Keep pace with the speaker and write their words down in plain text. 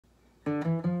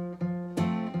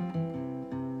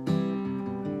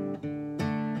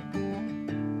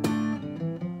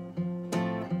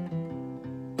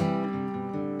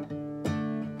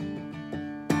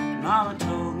mama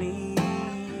told me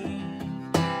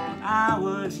when I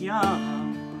was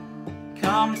young,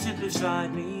 come sit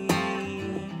beside me,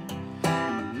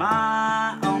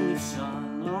 my only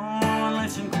son. Oh,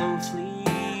 listen closely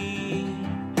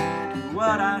to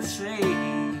what I say.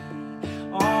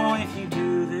 Oh, if you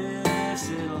do this,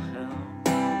 it'll help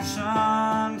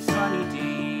some sunny day.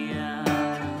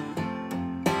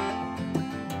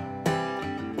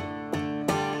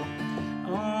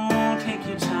 Oh, take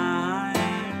your time,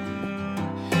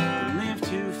 don't live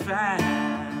too fast.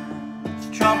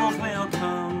 Troubles will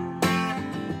come,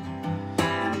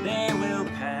 and they will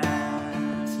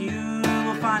pass. You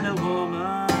will find a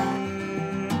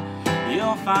woman,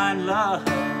 you'll find love.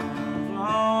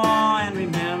 Oh, and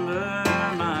remember,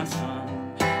 my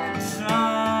son,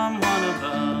 someone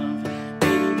above.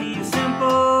 Baby, be a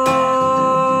simple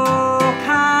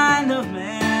kind of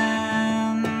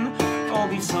man. Oh,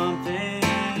 be something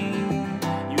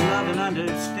you love and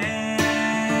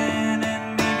understand.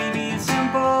 And maybe be a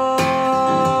simple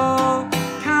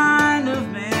kind of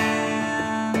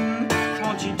man.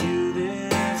 Won't you do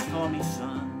this for me,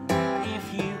 son,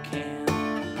 if you can?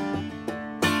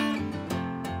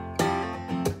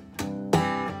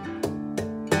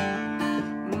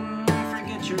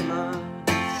 Your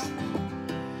loves,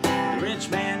 the rich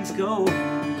man's gold,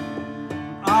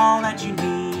 all that you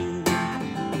need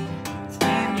is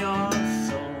in your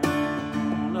soul.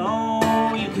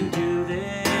 Oh, you can do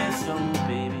this, oh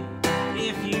baby,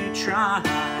 if you try.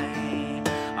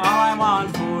 All I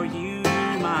want for you,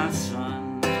 my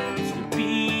son, is to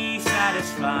be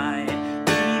satisfied.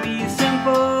 Baby, be a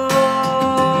simple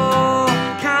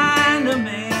kind of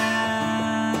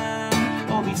man.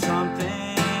 Oh, be something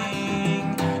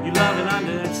love and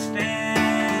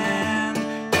understand.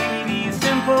 Baby, be a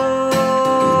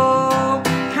simple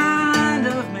kind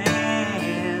of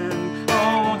man.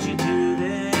 Oh, won't you do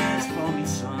this for me,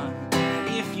 son,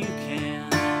 if you can?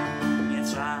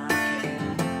 Yes, I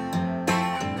can.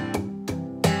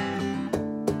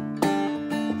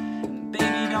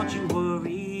 Baby, don't you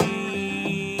worry,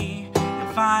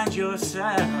 you'll find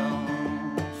yourself.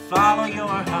 Follow your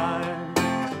heart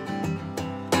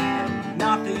and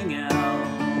nothing else.